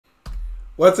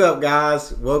What's up,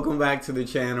 guys? Welcome back to the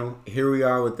channel. Here we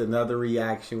are with another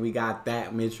reaction. We got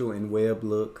that Mitchell and Webb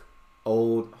look,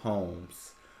 old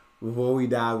Holmes. Before we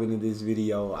dive into this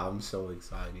video, I'm so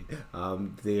excited.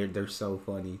 They're so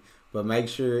funny. But make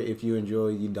sure if you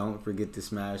enjoy, you don't forget to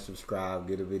smash subscribe,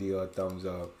 give the video a thumbs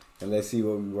up, and let's see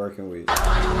what we're working with.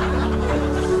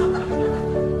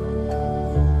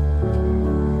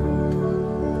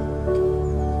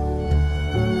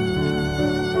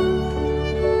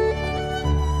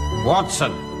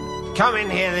 Watson, come in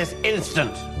here this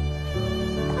instant.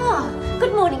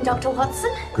 Good morning, Dr.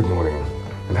 Watson. Good morning.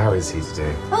 And how is he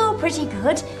today? Oh, pretty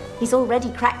good. He's already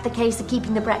cracked the case of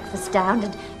keeping the breakfast down,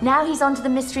 and now he's on to the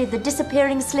mystery of the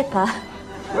disappearing slipper.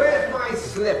 Where's my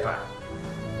slipper?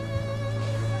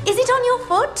 Is it on your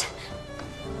foot?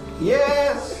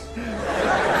 Yes.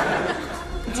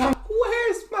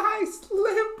 Where's my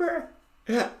slipper?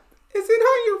 Is it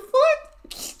on your foot?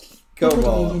 Come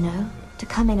on. You know, to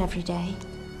come in every day.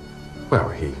 Well,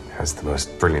 he has the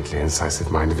most brilliantly incisive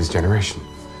mind of his generation.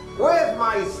 Where's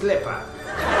my slipper?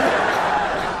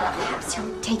 Perhaps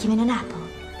you'll take him in an apple.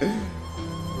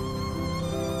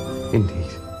 Indeed.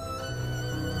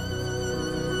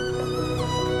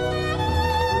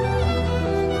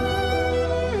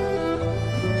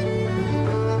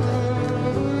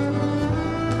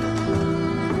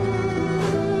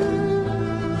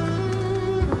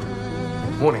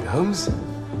 Morning, Holmes.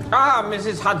 Ah,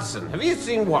 Mrs. Hudson, have you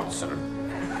seen Watson?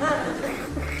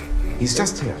 He's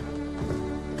just here.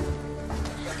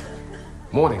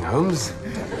 Morning, Holmes.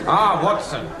 Ah,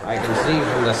 Watson, I can see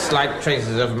from the slight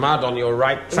traces of mud on your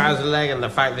right trouser leg and the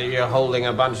fact that you're holding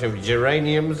a bunch of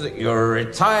geraniums that you're a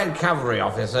retired cavalry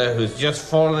officer who's just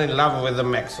fallen in love with a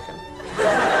Mexican.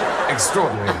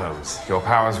 Extraordinary, Holmes. Your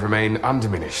powers remain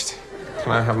undiminished.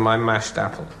 Can I have my mashed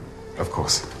apple? Of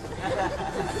course.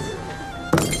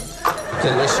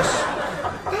 Delicious.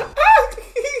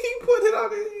 He put it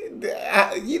on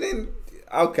it. You didn't.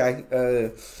 Okay.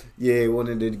 Yeah, one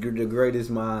of the greatest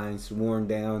minds worn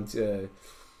down to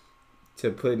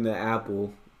putting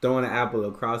throwing an apple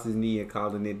across his knee and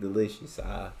calling it delicious.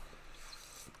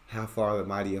 How far the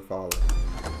mighty have fallen.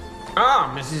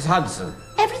 Ah, Mrs. Hudson.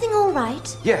 Everything all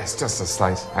right? Yes, just a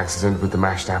slight accident with the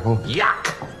mashed apple.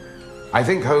 Yuck! I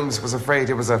think Holmes was afraid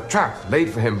it was a trap laid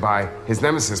for him by his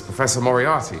nemesis, Professor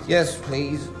Moriarty. Yes,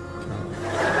 please.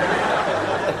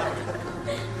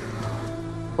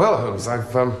 Well, Holmes, I've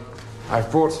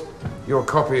brought you a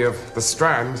copy of The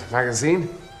Strand magazine.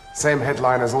 Same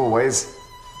headline as always.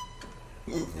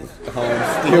 Holmes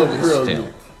still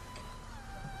brilliant.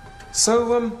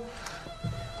 So,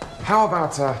 how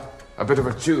about a bit of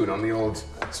a tune on the old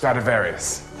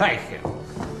Stradivarius? Thank you.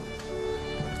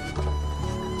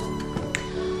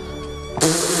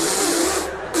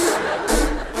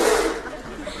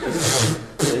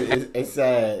 It's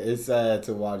sad. It's sad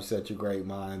to watch such a great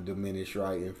mind diminish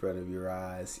right in front of your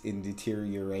eyes and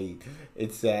deteriorate.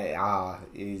 It's sad.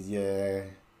 Yeah.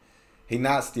 He's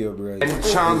not still brilliant.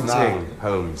 Enchanting,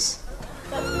 Holmes.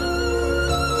 You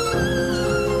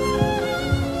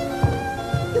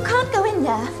can't go in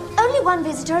there. Only one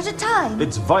visitor at a time.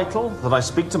 It's vital that I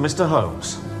speak to Mr.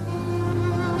 Holmes.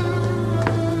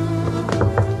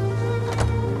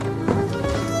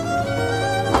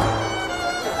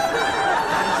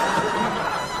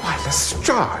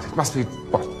 Lestrade, it must be,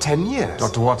 what, 10 years?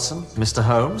 Dr. Watson, Mr.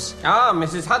 Holmes. Ah,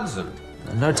 Mrs. Hudson.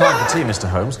 No time for tea, Mr.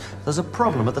 Holmes. There's a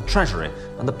problem at the Treasury,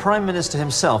 and the Prime Minister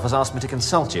himself has asked me to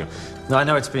consult you. Now, I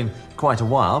know it's been quite a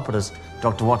while, but as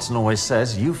Dr. Watson always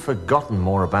says, you've forgotten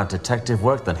more about detective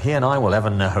work than he and I will ever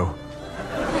know.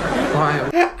 Why?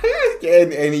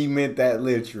 and he meant that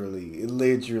literally.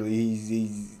 Literally,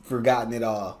 he's forgotten it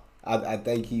all. I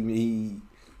think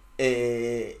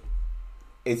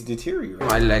it's deteriorating.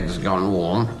 My leg's gone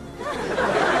warm.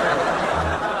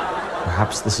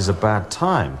 Perhaps this is a bad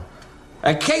time.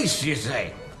 A case, you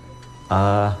say?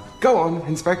 Go on,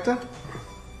 Inspector.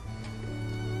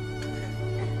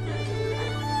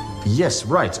 Yes,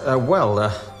 right.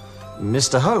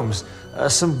 Mr. Holmes,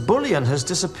 some bullion has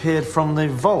disappeared from the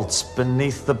vaults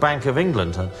beneath the Bank of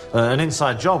England. An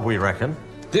inside job, we reckon.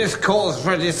 This calls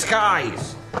for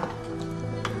disguise.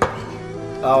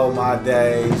 Oh my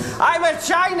days. I'm a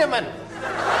Chinaman.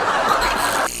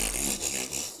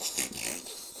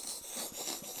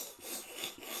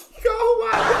 Oh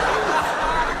my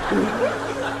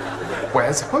days.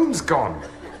 Where's Holmes gone?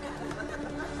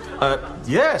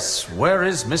 Yes, where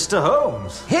is Mr.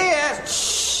 Holmes? Here.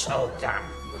 Shh. Oh, damn.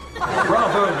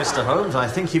 Bravo, Mr. Holmes. I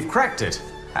think you've cracked it.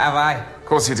 Have I? Of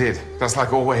course you did, just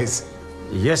like always.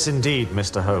 Yes, indeed,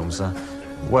 Mr. Holmes.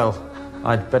 Well,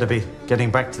 I'd better be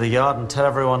getting back to the yard and tell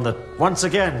everyone that, once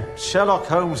again, Sherlock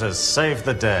Holmes has saved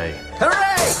the day. Hooray!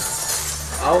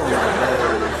 Oh my God.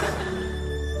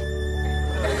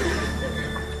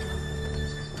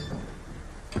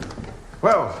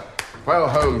 Well,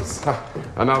 Holmes,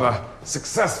 another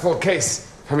successful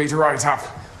case for me to write up.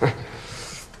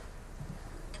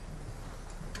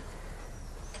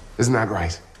 Isn't that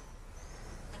right?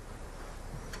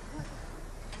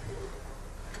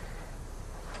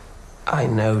 I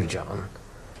know, John.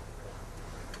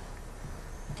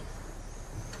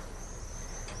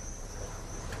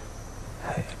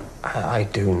 I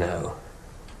do know.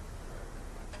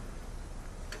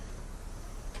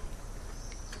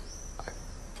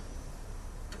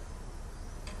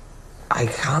 I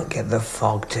can't get the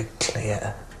fog to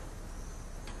clear.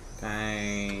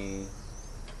 Dang.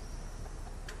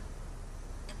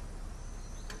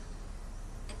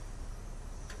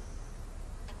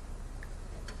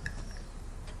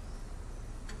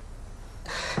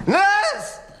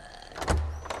 Nurse!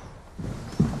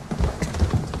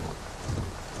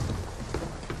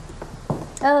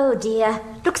 Oh dear,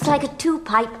 looks like a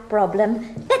two-pipe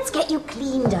problem. Let's get you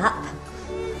cleaned up.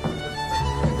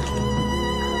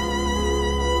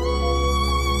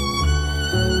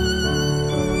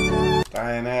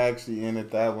 And I actually ended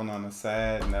that one on a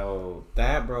sad note.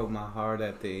 That broke my heart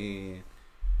at the end.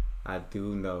 I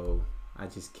do know. I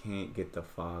just can't get the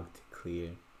fog to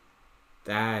clear.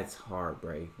 That's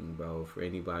heartbreaking, bro, for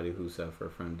anybody who suffer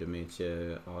from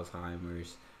dementia,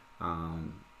 Alzheimer's,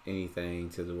 anything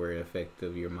to the where effect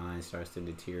of your mind starts to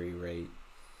deteriorate.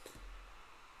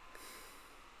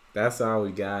 That's all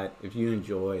we got. If you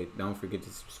enjoyed, don't forget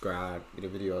to subscribe, give the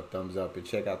video a thumbs up, and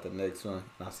check out the next one.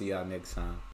 I'll see y'all next time.